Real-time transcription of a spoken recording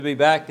To be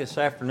back this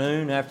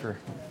afternoon after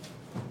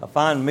a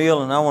fine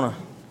meal, and I want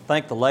to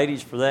thank the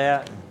ladies for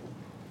that.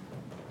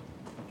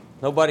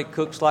 Nobody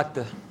cooks like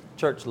the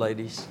church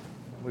ladies.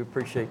 We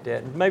appreciate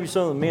that. And maybe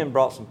some of the men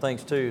brought some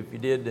things too. If you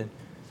did, then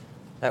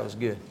that was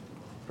good.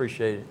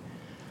 Appreciate it.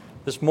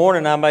 This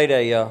morning I made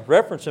a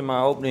reference in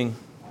my opening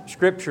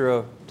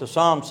scripture to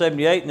Psalm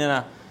 78, and then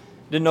I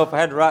didn't know if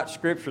I had the right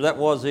scripture. That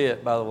was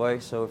it, by the way.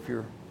 So if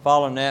you're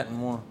following that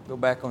and want to go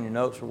back on your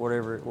notes or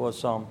whatever it was,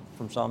 from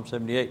Psalm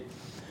 78.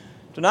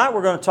 Tonight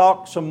we're going to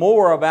talk some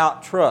more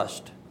about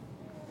trust.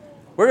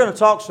 We're going to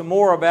talk some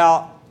more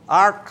about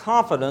our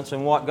confidence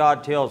in what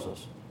God tells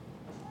us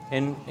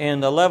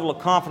and the level of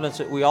confidence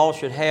that we all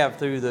should have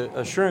through the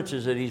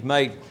assurances that He's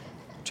made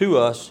to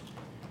us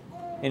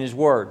in His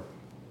Word.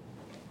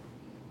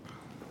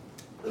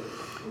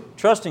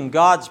 Trusting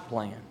God's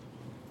plan.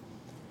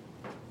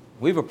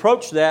 We've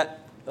approached that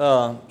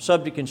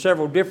subject in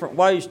several different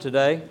ways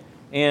today,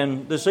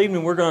 and this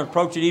evening we're going to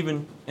approach it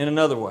even in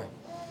another way.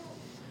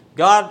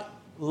 God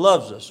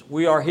loves us.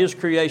 We are His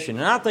creation.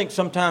 And I think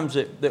sometimes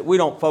that we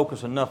don't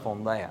focus enough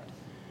on that.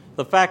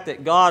 The fact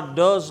that God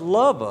does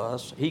love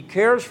us, He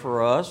cares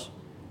for us,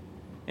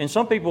 and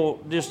some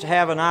people just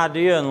have an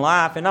idea in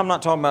life, and I'm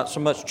not talking about so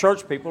much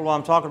church people,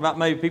 I'm talking about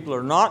maybe people who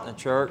are not in the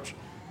church,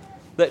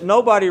 that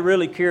nobody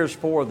really cares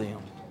for them.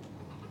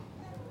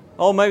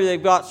 Oh, maybe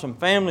they've got some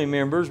family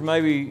members,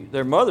 maybe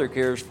their mother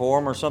cares for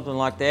them or something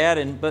like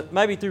that, but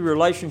maybe through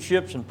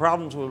relationships and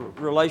problems with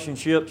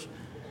relationships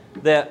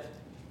that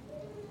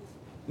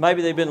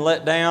maybe they've been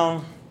let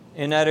down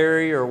in that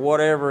area or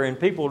whatever, and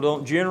people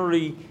don't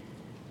generally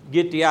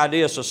get the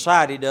idea,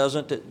 society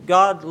doesn't, that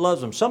God loves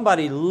them.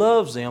 Somebody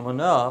loves them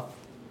enough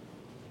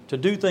to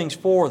do things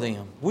for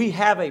them. We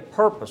have a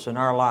purpose in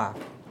our life.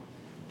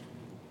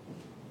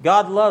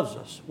 God loves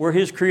us. We're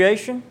His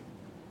creation,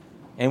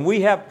 and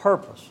we have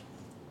purpose.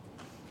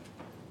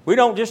 We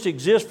don't just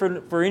exist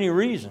for any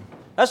reason.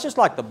 That's just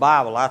like the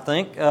Bible, I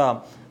think.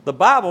 The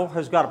Bible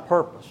has got a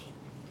purpose.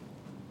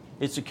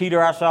 It's the key to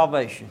our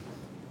salvation.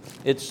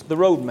 It's the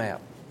roadmap.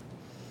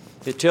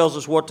 It tells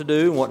us what to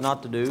do and what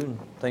not to do and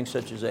things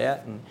such as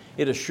that. And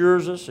it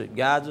assures us, it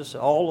guides us,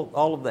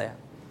 all of that.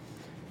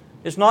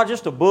 It's not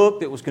just a book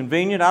that was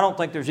convenient. I don't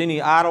think there's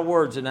any idle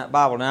words in that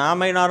Bible. Now, I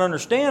may not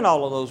understand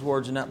all of those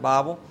words in that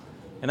Bible,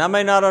 and I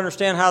may not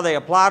understand how they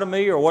apply to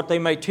me or what they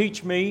may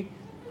teach me,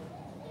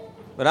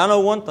 but I know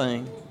one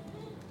thing.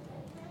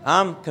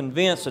 I'm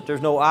convinced that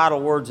there's no idle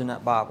words in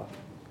that Bible.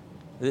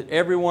 That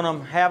every one of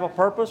them have a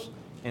purpose,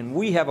 and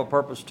we have a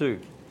purpose too.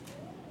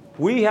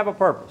 We have a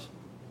purpose.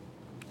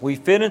 We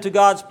fit into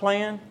God's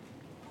plan,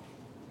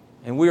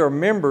 and we are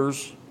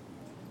members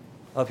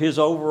of His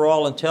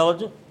overall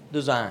intelligent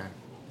design.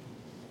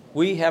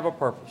 We have a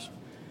purpose.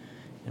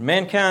 And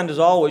mankind has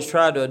always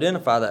tried to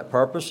identify that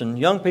purpose, and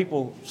young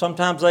people,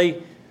 sometimes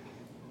they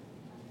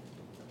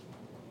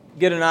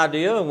get an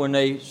idea when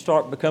they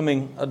start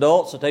becoming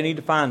adults that they need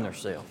to find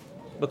themselves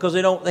because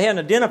they haven't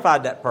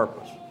identified that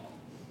purpose.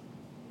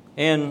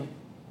 And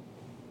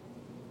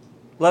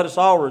let us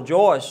all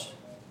rejoice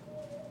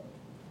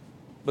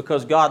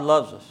because God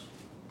loves us.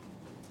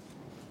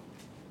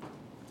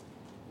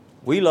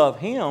 We love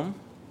Him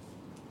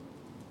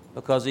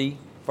because He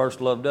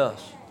first loved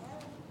us.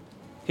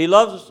 He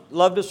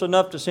loved us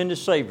enough to send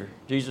His Savior,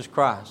 Jesus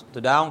Christ,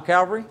 to die on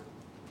Calvary,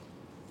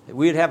 that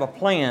we'd have a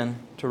plan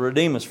to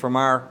redeem us from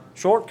our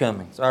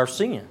shortcomings, our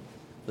sin,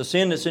 the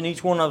sin that's in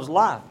each one of us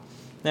life.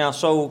 Now,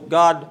 so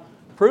God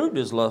proved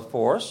His love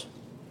for us.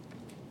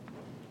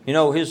 You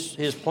know,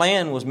 His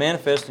plan was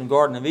manifest in the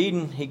Garden of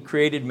Eden. He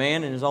created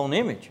man in His own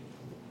image.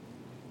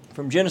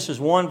 From Genesis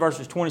 1,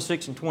 verses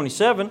 26 and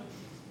 27,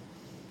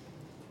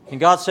 and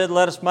God said,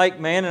 "Let us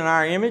make man in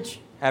our image,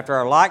 after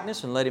our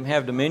likeness, and let him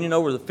have dominion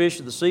over the fish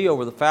of the sea,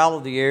 over the fowl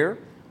of the air,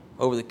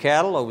 over the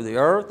cattle, over the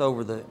earth,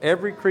 over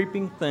every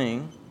creeping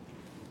thing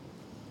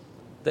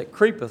that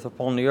creepeth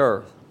upon the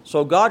earth."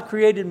 So God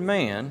created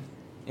man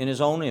in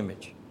His own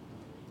image.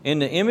 In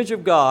the image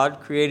of God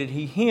created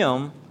He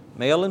him,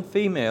 male and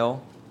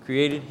female,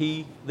 created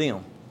He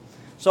them.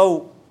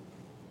 So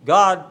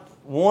God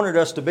wanted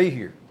us to be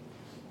here.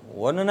 It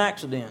wasn't an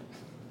accident.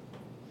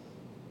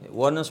 It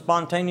wasn't a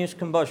spontaneous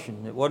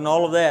combustion. It wasn't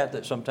all of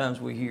that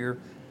sometimes we hear.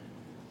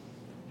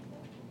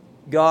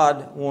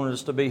 God wanted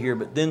us to be here,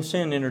 but then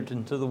sin entered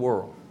into the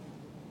world.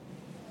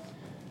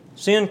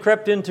 Sin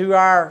crept into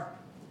our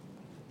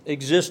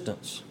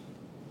existence.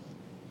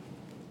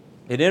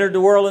 It entered the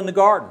world in the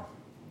garden.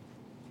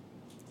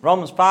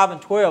 Romans 5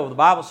 and 12, the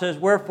Bible says,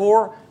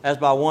 "Wherefore, as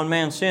by one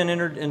man sin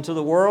entered into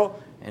the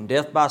world, and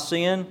death by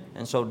sin,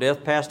 and so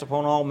death passed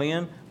upon all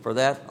men, for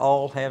that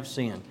all have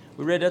sinned."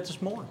 We read that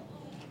this morning.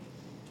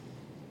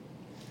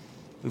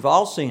 We've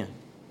all sinned.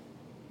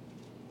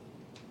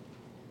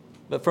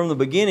 But from the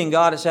beginning,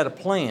 God has had a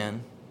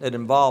plan that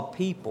involved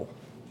people.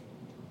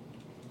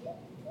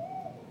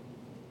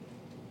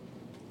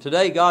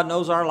 Today, God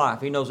knows our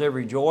life. He knows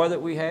every joy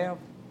that we have,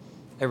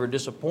 every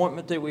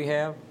disappointment that we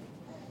have,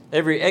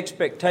 every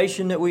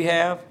expectation that we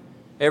have,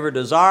 every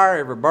desire,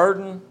 every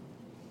burden.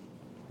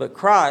 But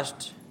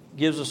Christ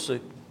gives us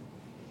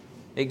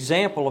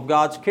example of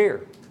God's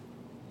care.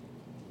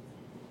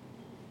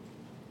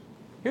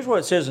 Here's what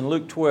it says in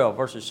Luke 12,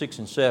 verses 6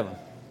 and 7.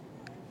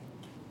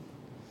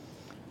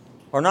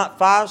 Are not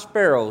 5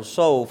 sparrows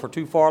sold for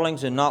 2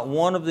 farthings, and not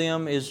one of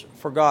them is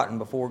forgotten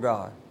before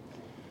God?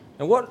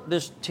 And what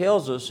this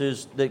tells us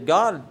is that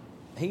God,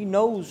 He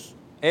knows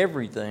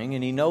everything,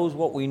 and He knows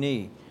what we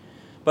need.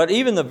 But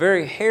even the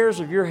very hairs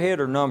of your head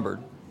are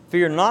numbered.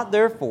 Fear not,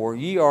 therefore,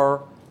 ye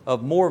are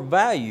of more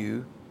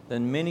value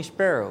than many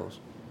sparrows.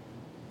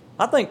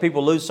 I think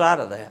people lose sight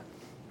of that.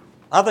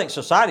 I think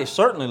society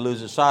certainly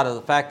loses sight of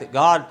the fact that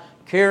God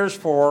cares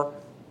for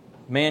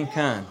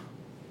mankind.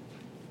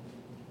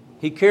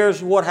 He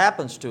cares what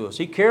happens to us.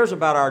 He cares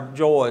about our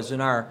joys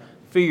and our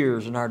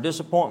fears and our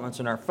disappointments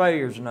and our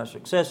failures and our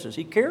successes.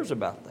 He cares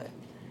about that.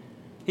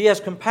 He has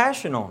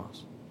compassion on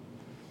us.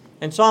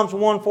 In Psalms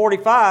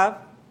 145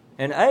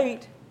 and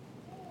 8,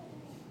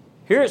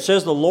 here it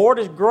says, the Lord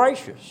is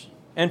gracious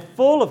and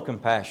full of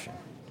compassion,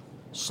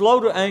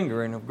 slow to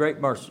anger and of great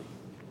mercy.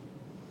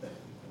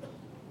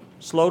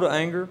 Slow to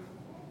anger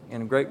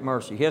and of great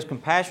mercy. He has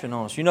compassion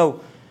on us. You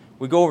know,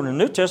 we go over in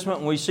the New Testament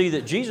and we see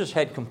that Jesus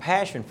had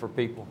compassion for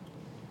people.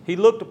 He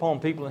looked upon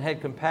people and had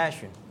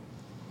compassion.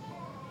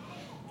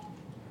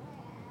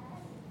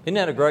 Isn't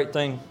that a great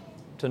thing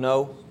to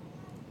know?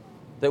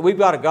 That we've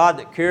got a God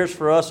that cares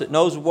for us, that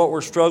knows what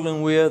we're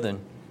struggling with, and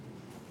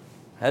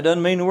that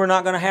doesn't mean we're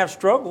not going to have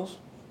struggles.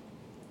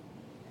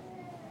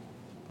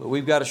 But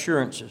we've got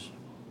assurances.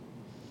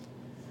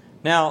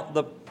 Now,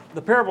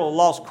 the parable of the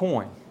lost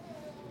coin.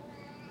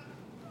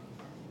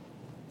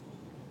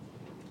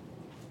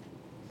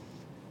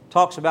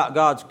 Talks about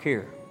God's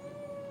care.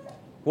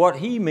 What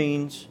He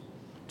means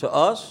to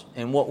us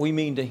and what we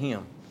mean to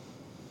Him.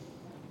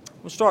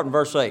 We'll start in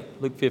verse 8,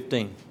 Luke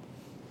 15.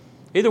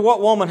 Either what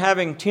woman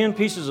having 10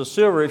 pieces of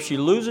silver, if she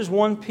loses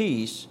one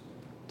piece,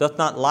 doth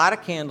not light a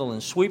candle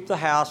and sweep the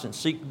house and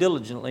seek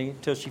diligently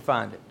till she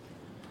find it?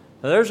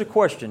 Now there's a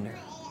question there.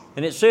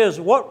 And it says,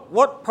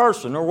 what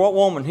person or what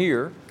woman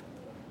here,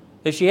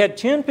 if she had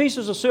 10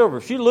 pieces of silver,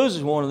 if she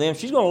loses one of them,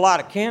 she's going to light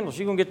a candle,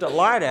 she's going to get that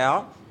light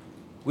out.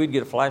 We'd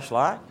get a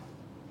flashlight.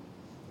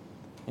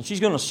 And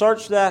she's going to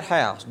search that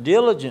house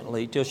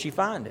diligently till she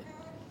find it.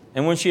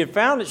 And when she had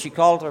found it, she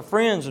called her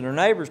friends and her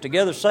neighbors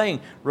together,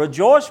 saying,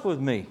 rejoice with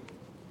me,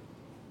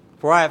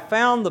 for I have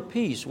found the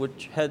piece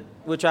which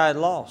I had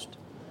lost.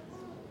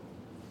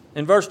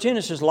 In verse 10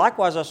 it says,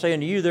 likewise I say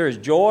unto you, there is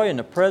joy in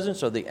the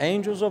presence of the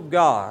angels of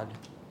God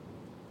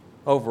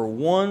over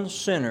one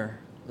sinner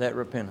that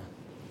repenteth.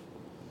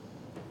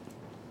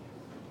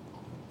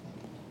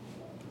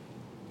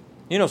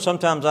 You know,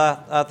 sometimes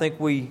I think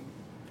we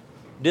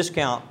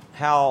discount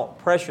how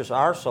precious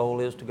our soul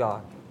is to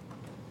God.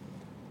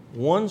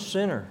 One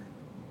sinner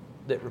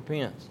that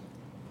repents.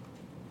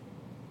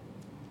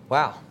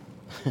 Wow.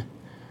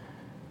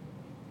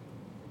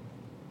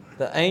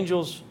 The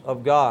angels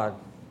of God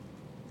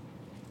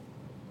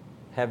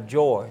have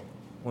joy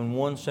when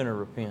one sinner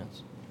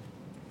repents.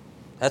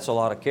 That's a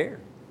lot of care.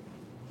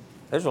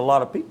 There's a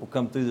lot of people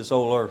come through this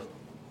old earth.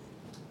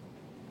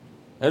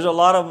 There's a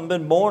lot of them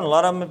been born, a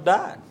lot of them have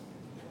died.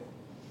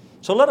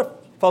 So let us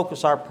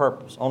focus our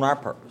purpose,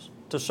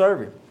 to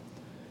serve Him.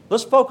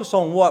 Let's focus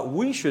on what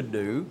we should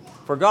do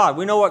for God.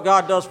 We know what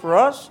God does for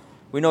us.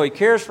 We know He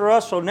cares for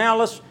us. So now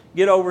let's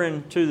get over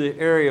into the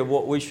area of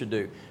what we should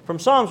do. From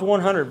Psalms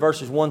 100,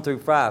 verses 1 through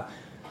 5.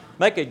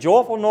 Make a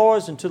joyful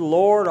noise unto the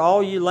Lord,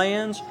 all ye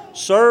lands.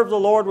 Serve the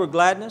Lord with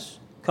gladness.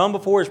 Come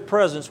before His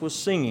presence with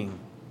singing.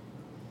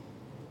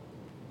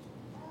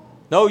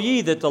 Know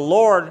ye that the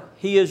Lord,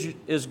 He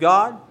is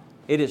God.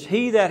 It is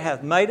He that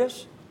hath made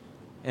us,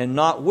 and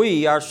not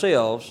we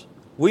ourselves.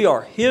 We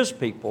are His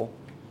people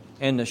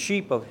and the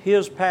sheep of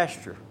His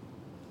pasture.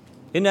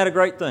 Isn't that a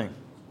great thing?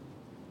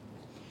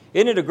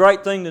 Isn't it a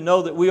great thing to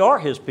know that we are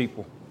His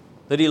people,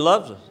 that He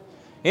loves us?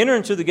 Enter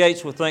into the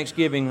gates with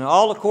thanksgiving and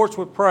all the courts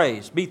with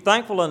praise. Be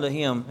thankful unto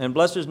Him and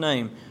bless His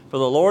name. For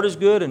the Lord is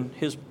good, and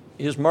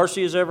His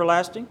mercy is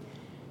everlasting,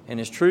 and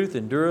His truth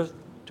endureth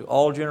to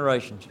all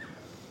generations.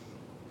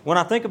 When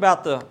I think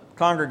about the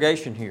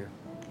congregation here,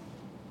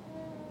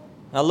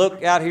 I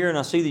look out here and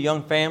I see the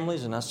young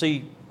families, and I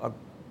see a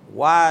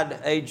wide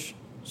age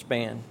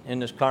span in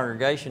this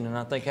congregation, and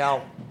I think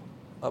how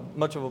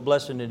much of a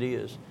blessing it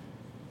is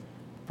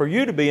for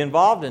you to be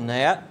involved in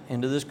that,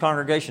 into this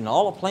congregation,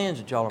 all the plans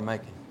that y'all are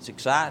making. It's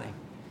exciting.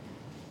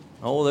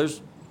 Oh,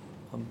 there's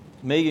a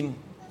million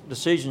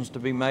decisions to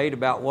be made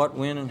about what,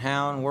 when, and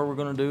how, and where we're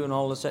going to do, and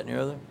all this, that, and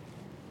the other.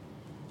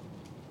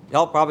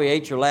 Y'all probably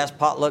ate your last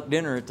potluck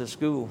dinner at the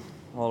school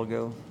a while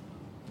ago.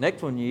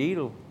 Next one you eat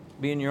will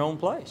be in your own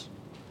place.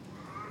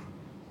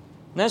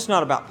 And that's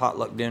not about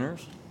potluck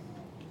dinners.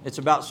 It's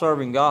about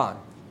serving God.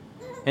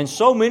 And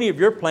so many of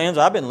your plans,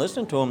 I've been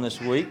listening to them this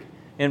week,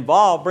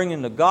 involve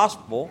bringing the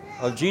gospel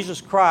of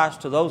Jesus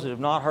Christ to those that have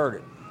not heard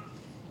it.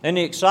 And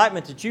the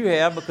excitement that you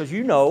have because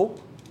you know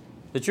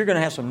that you're going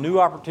to have some new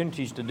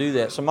opportunities to do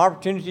that. Some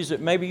opportunities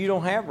that maybe you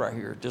don't have right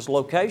here at this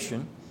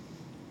location.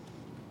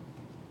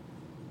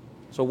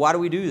 So why do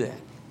we do that?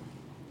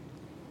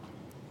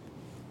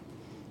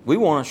 We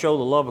want to show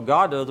the love of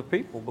God to other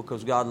people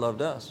because God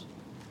loved us.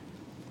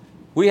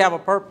 We have a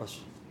purpose.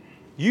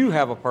 You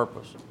have a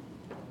purpose.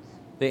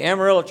 The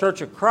Amarillo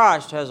Church of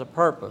Christ has a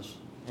purpose,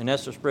 and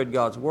that's to spread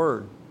God's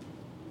Word.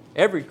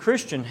 Every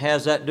Christian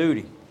has that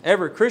duty.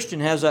 Every Christian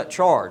has that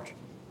charge.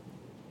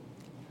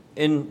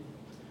 And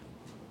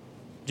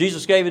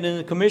Jesus gave it in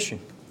the commission.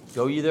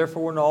 Go ye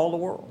therefore into all the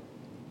world.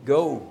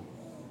 Go.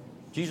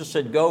 Jesus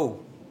said go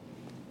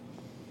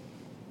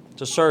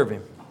to serve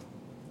Him.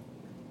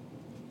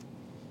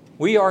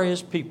 We are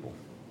His people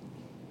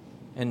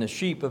and the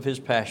sheep of His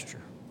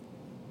pasture.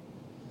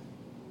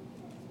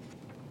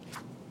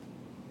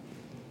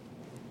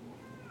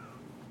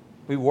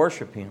 We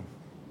worship Him.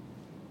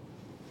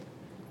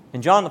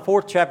 In John the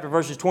 4th chapter,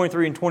 verses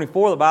 23 and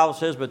 24, the Bible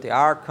says, "But the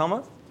hour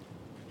cometh,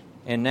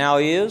 and now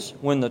is,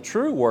 when the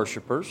true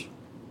worshipers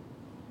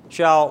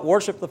shall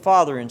worship the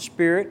Father in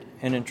spirit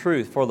and in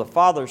truth. For the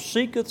Father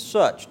seeketh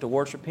such to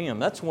worship Him."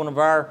 That's one of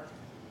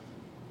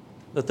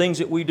the things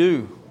that we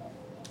do.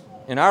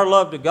 In our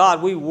love to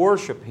God, we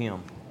worship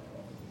Him.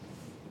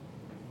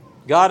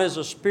 God is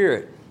a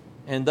spirit,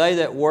 and they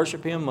that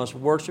worship Him must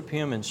worship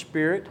Him in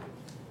spirit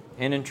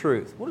and in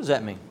truth. What does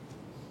that mean?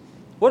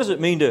 What does it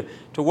mean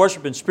to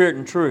worship in spirit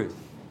and truth?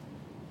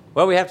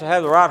 Well, we have to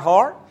have the right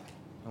heart,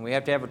 and we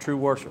have to have a true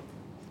worship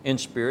in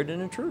spirit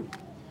and in truth.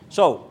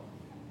 So,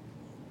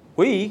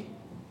 we,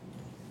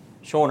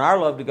 showing our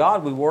love to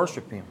God, we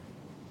worship Him.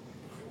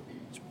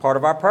 It's part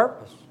of our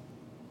purpose.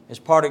 It's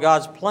part of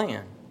God's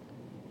plan.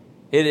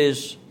 It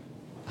is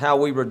how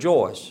we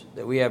rejoice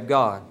that we have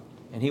God,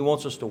 and He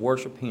wants us to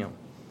worship Him.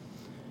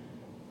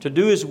 To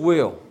do His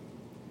will.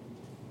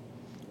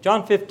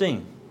 John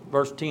 15,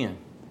 verse 10,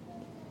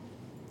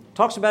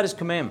 talks about His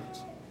commandments.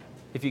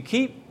 If you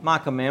keep my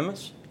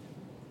commandments,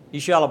 ye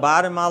shall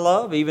abide in my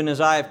love, even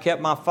as I have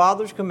kept my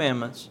Father's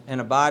commandments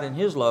and abide in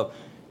His love.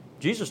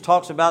 Jesus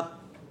talks about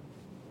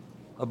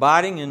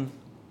abiding in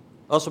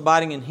us,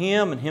 abiding in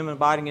Him, and Him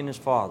abiding in His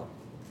Father.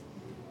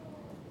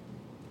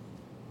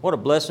 What a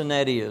blessing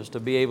that is to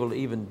be able to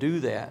even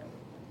do that,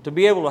 to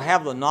be able to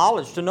have the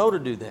knowledge to know to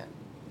do that.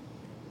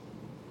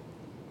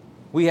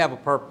 We have a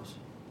purpose.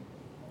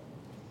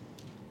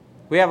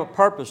 We have a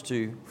purpose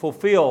to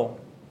fulfill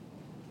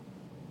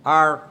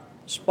our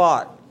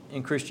spot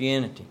in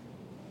Christianity.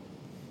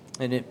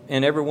 And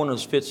every one of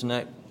us fits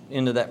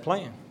into that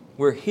plan.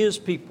 We're His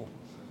people.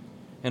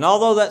 And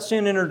although that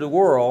sin entered the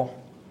world,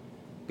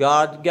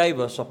 God gave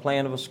us a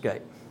plan of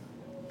escape.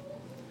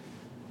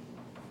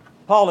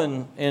 Paul,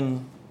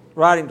 in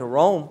writing to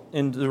Rome,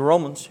 in the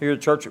Romans, here at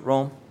the church at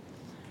Rome,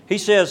 he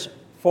says,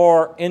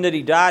 "For in that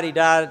he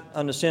died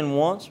unto sin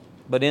once,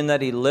 but in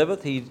that he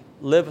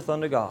liveth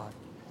unto God.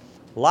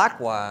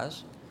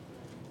 Likewise,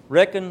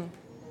 reckon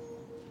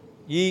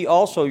ye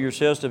also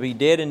yourselves to be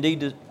dead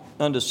indeed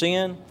unto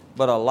sin,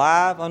 but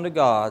alive unto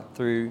God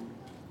through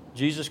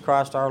Jesus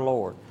Christ our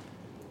Lord."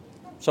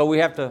 So we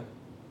have to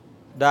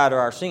die to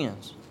our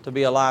sins to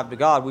be alive to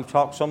God. We've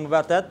talked some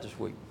about that this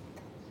week.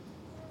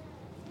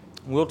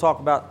 We'll talk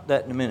about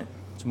that in a minute.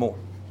 Some more.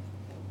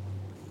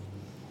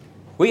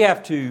 We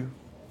have to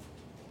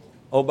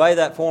obey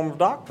that form of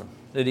doctrine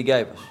that He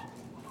gave us.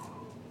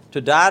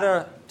 To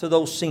die to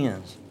those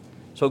sins.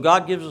 So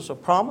God gives us a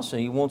promise,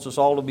 and He wants us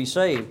all to be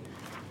saved.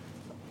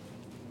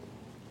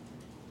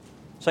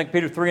 2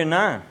 Peter 3 and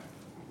 9.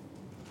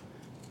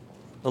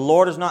 "The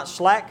Lord is not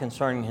slack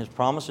concerning His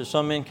promise, as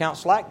some men count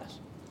slackness,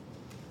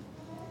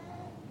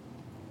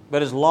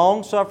 but is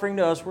long-suffering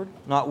to usward,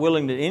 not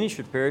willing that any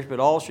should perish, but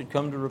all should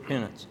come to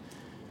repentance."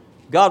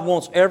 God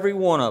wants every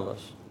one of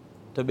us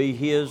to be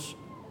His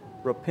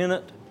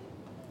repentant,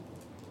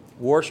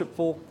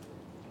 worshipful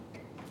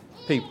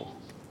people.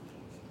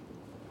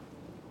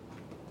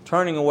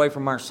 Turning away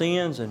from our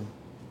sins and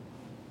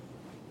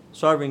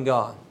serving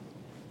God.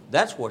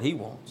 That's what He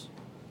wants.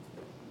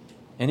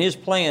 And His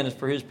plan is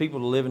for His people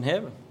to live in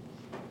heaven.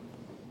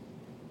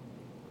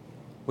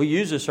 We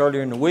used this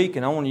earlier in the week,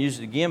 and I want to use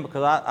it again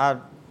because I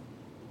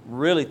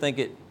really think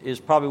it is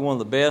probably one of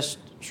the best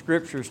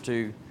scriptures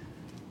to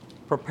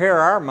prepare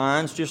our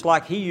minds, just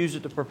like He used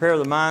it to prepare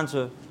the minds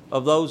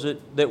of those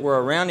that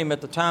were around Him at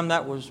the time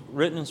that was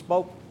written and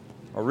spoken,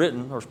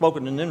 or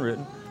spoken and then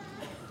written.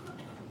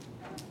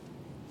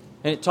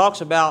 And it talks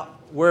about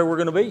where we're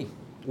going to be,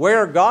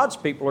 where God's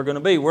people are going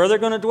to be, where they're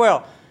going to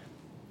dwell.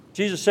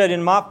 Jesus said,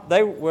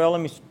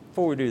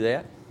 before we do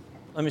that,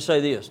 let me say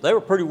this. They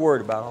were pretty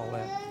worried about all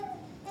that.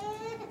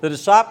 The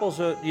disciples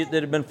that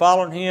had been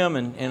following Him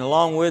and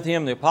along with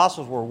Him, the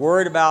apostles, were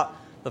worried about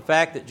the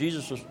fact that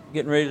Jesus was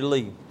getting ready to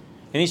leave.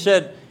 And He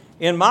said,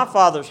 "In my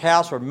Father's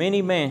house are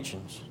many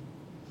mansions.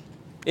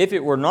 If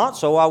it were not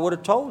so, I would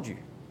have told you.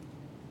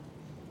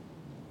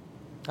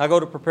 I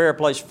go to prepare a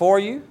place for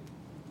you.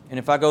 And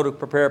if I go to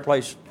prepare a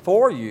place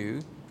for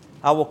you,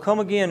 I will come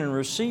again and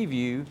receive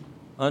you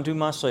unto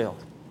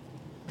myself."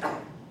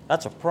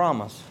 That's a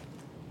promise.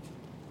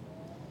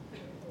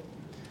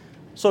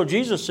 So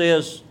Jesus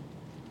says,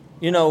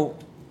 don't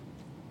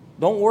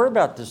worry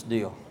about this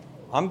deal.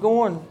 I'm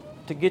going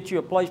to get you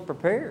a place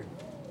prepared.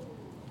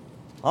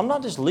 I'm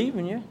not just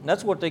leaving you. And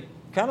that's what they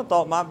kind of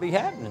thought might be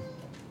happening.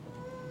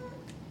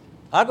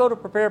 I go to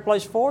prepare a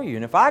place for you.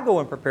 And if I go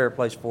and prepare a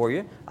place for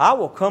you, I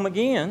will come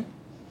again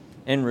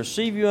and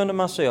receive you unto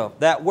myself,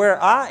 that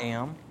where I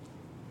am,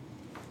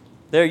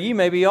 there ye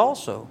may be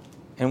also.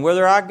 And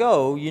whither I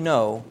go, you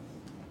know,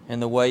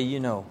 and the way you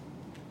know.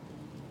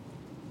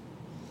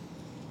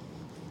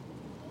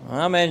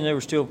 I imagine they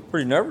were still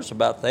pretty nervous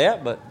about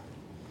that, but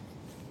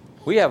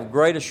we have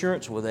great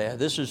assurance with that.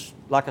 This is,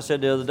 like I said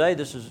the other day,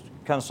 this is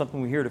kind of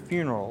something we hear at a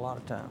funeral a lot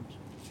of times.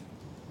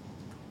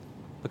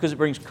 Because it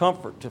brings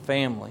comfort to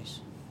families.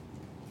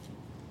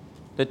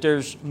 That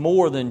there's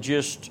more than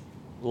just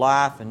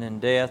life and then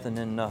death and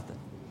then nothing.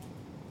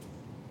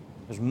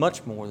 There's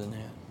much more than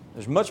that.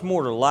 There's much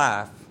more to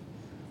life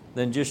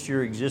than just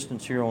your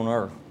existence here on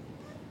earth.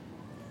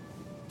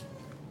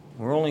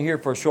 We're only here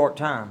for a short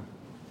time.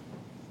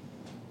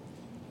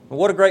 But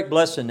what a great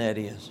blessing that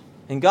is.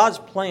 And God's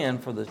plan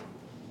for the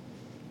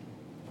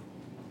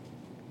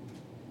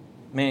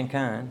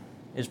mankind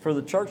is for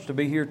the church to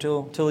be here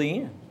till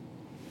the end.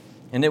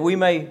 And that we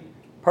may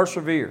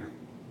persevere.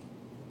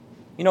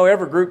 You know,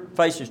 every group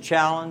faces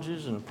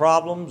challenges and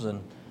problems,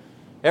 and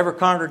every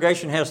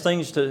congregation has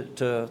things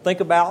to think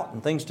about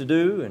and things to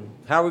do, and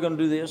how are we going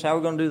to do this, how are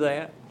we going to do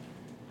that.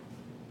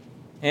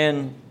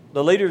 And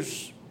the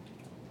leaders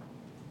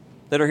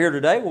that are here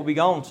today will be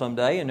gone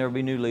someday, and there will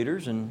be new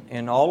leaders,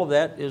 and all of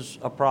that is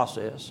a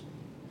process.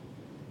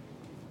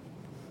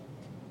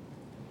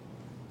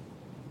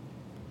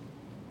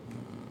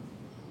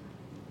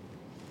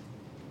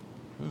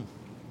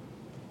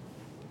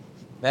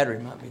 Battery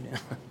might be down.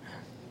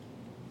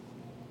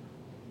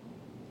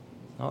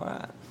 All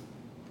right.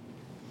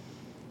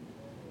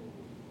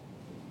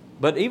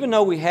 But even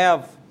though we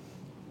have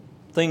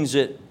things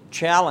that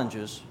challenge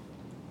us,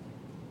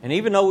 and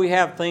even though we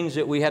have things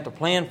that we have to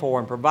plan for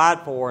and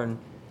provide for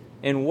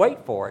and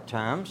wait for at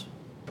times,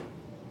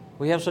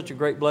 we have such a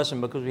great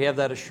blessing because we have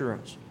that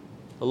assurance.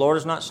 The Lord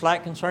is not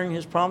slack concerning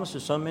His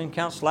promises. Some men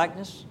count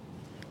slackness.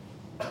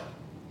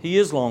 He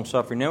is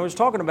long-suffering. Now, He's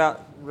talking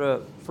about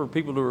for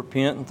people to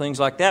repent and things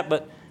like that,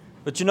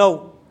 but you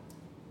know,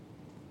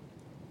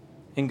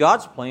 in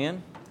God's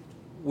plan,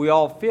 we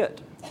all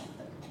fit.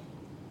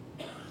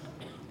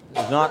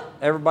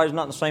 Everybody's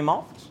not in the same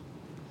office.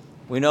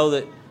 We know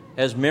that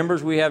as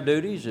members we have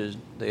duties, as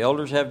the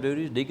elders have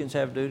duties, deacons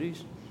have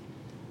duties,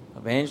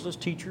 evangelists,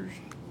 teachers.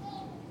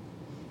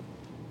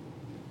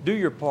 Do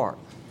your part.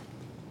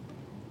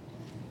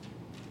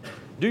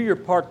 Do your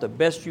part the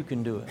best you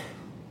can do it.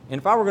 And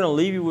if I were going to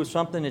leave you with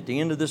something at the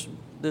end of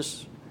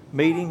this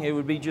meeting, it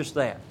would be just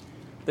that.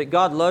 That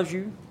God loves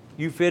you,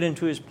 you fit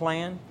into His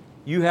plan,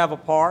 you have a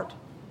part,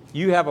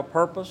 you have a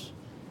purpose,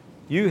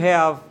 you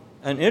have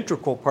an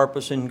integral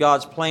purpose in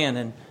God's plan,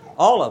 and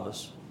all of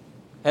us,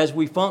 as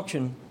we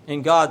function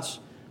in God's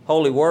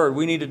holy word,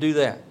 we need to do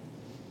that.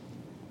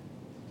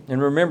 And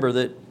remember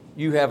that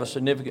you have a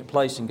significant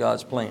place in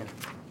God's plan.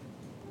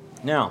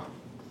 Now,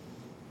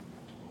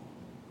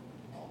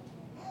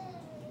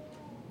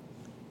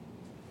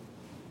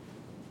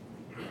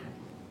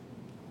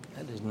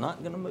 that is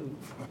not going to move.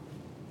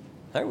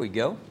 There we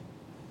go.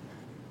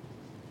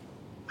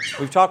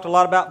 We've talked a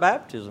lot about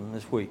baptism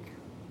this week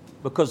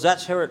because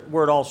that's where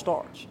it all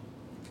starts.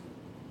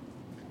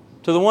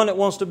 To the one that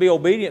wants to be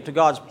obedient to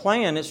God's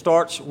plan, it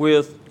starts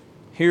with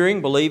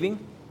hearing,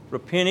 believing,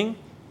 repenting,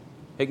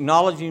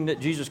 acknowledging that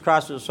Jesus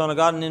Christ is the Son of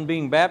God, and then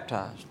being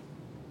baptized.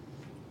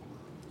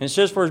 And it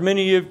says, for as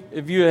many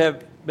of you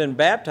have been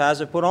baptized,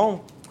 have put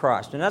on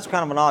Christ. And that's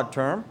kind of an odd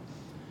term.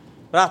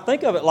 But I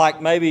think of it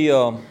like maybe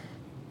a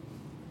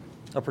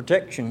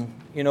protection,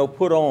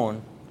 put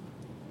on.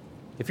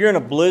 If you're in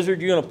a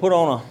blizzard, you're going to put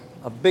on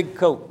a big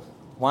coat.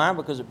 Why?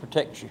 Because it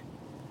protects you.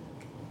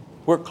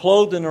 We're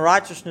clothed in the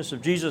righteousness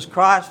of Jesus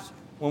Christ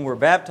when we're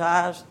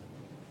baptized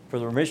for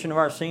the remission of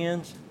our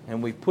sins,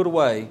 and we put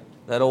away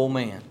that old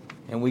man.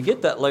 And we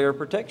get that layer of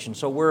protection.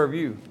 So where have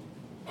you?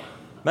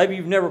 Maybe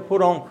you've never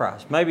put on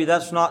Christ. Maybe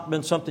that's not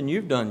been something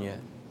you've done yet.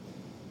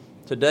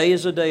 Today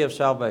is a day of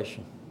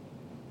salvation.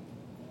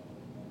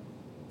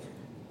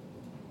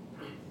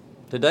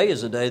 Today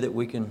is a day that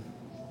we can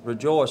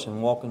rejoice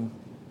and walk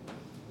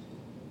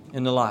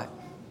in the light.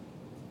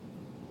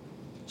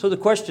 So the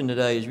question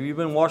today is, have you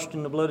been washed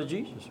in the blood of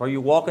Jesus? Are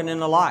you walking in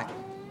the light?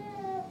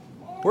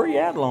 Where are you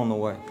at along the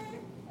way?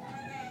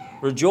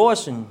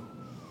 Rejoicing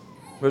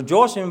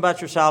about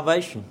your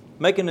salvation,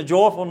 making a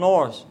joyful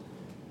noise,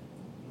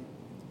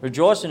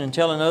 rejoicing and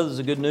telling others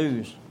the good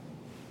news.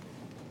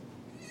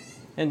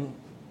 And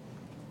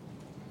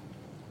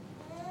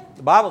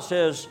the Bible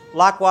says,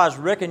 likewise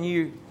reckon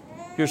you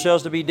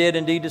yourselves to be dead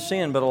indeed to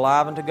sin, but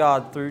alive unto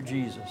God through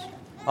Jesus.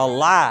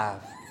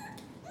 Alive.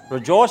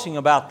 Rejoicing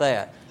about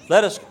that.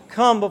 Let us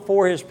come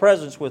before His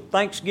presence with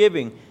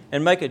thanksgiving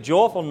and make a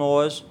joyful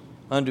noise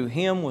unto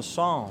Him with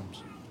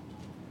psalms.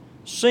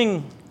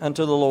 Sing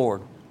unto the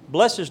Lord.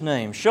 Bless His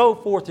name. Show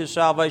forth His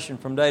salvation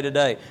from day to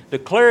day.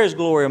 Declare His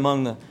glory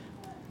among the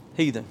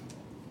heathen.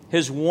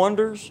 His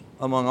wonders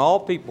among all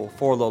people.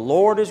 For the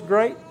Lord is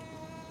great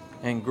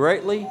and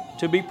greatly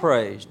to be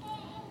praised.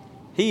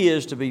 He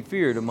is to be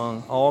feared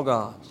among all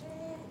gods.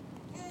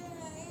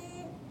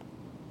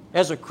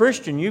 As a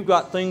Christian, you've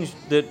got things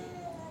that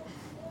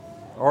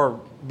are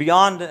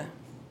beyond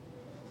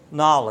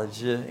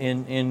knowledge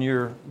in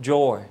your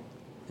joy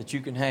that you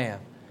can have.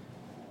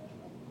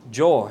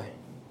 Joy.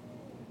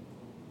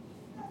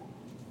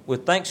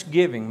 With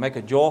thanksgiving, make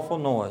a joyful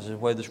noise, is the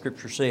way the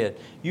Scripture said.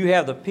 You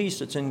have the peace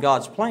that's in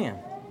God's plan.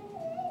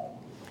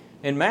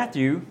 In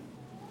Matthew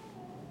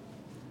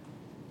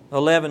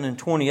 11 and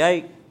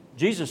 28,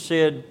 Jesus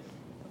said,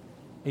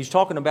 He's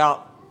talking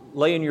about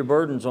laying your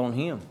burdens on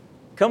Him.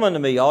 Come unto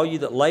me, all you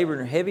that labor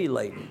and are heavy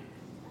laden,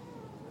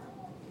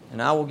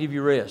 and I will give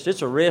you rest.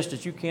 It's a rest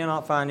that you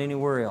cannot find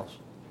anywhere else.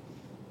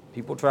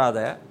 People try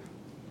that.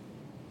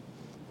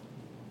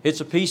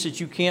 It's a peace that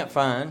you can't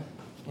find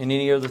in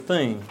any other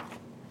thing.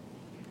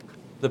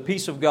 The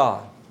peace of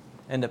God.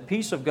 And the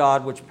peace of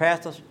God, which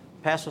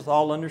passeth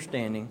all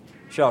understanding,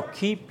 shall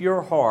keep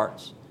your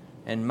hearts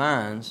and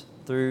minds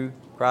through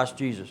Christ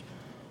Jesus.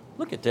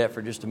 Look at that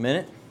for just a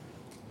minute.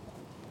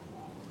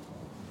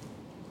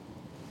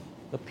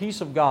 The peace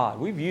of God.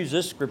 We've used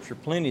this scripture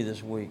plenty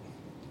this week,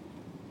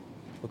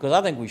 because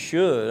I think we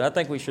should. I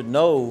think we should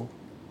know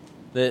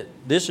that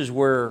this is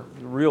where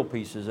the real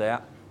peace is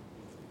at.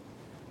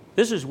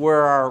 This is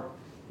where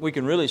we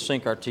can really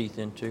sink our teeth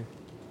into,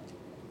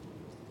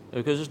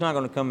 because it's not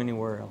going to come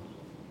anywhere else.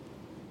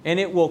 And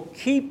it will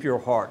keep your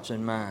hearts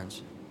and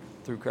minds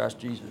through Christ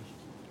Jesus.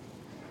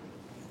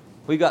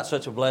 We got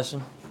such a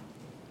blessing.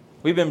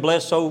 We've been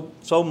blessed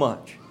so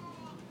much,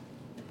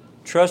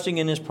 trusting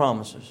in His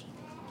promises.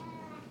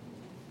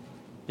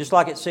 Just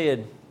like it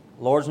said,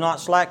 the Lord's not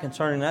slack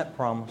concerning that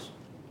promise.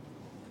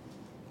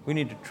 We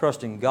need to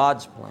trust in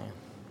God's plan.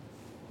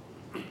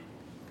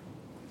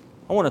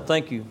 I want to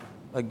thank you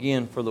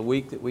again for the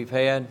week that we've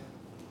had.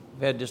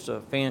 We've had just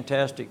a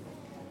fantastic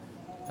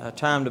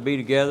time to be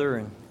together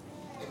and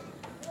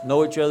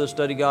know each other,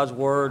 study God's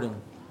Word, and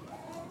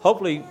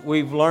hopefully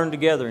we've learned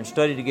together and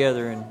studied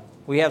together, and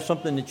we have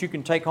something that you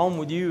can take home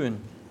with you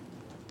and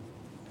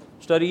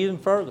study even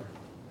further,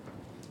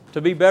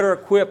 to be better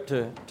equipped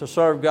to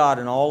serve God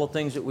in all the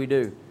things that we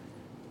do.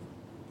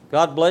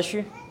 God bless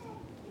you.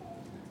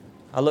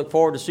 I look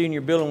forward to seeing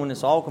your building when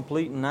it's all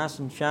complete and nice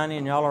and shiny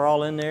and y'all are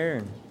all in there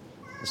and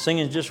the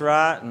singing's just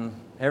right and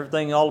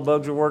everything, all the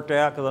bugs are worked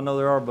out, because I know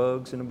there are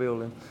bugs in the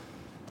building.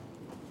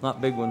 Not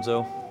big ones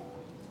though.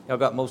 Y'all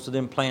got most of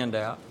them planned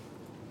out.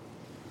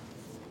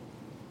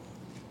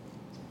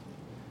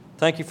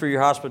 Thank you for your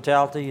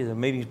hospitality. The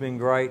meeting's been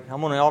great. I'm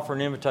going to offer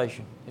an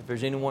invitation. If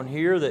there's anyone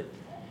here that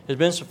has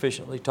been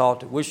sufficiently taught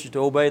that wishes to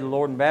obey the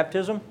Lord in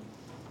baptism,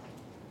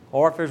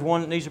 or if there's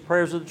one that needs the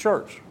prayers of the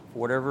church, for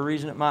whatever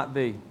reason it might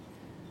be,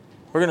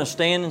 we're going to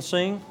stand and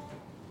sing.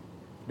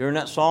 During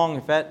that song,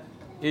 if that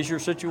is your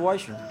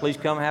situation, please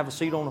come and have a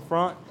seat on the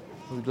front.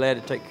 We'll be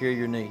glad to take care of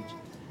your needs.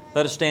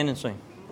 Let us stand and sing.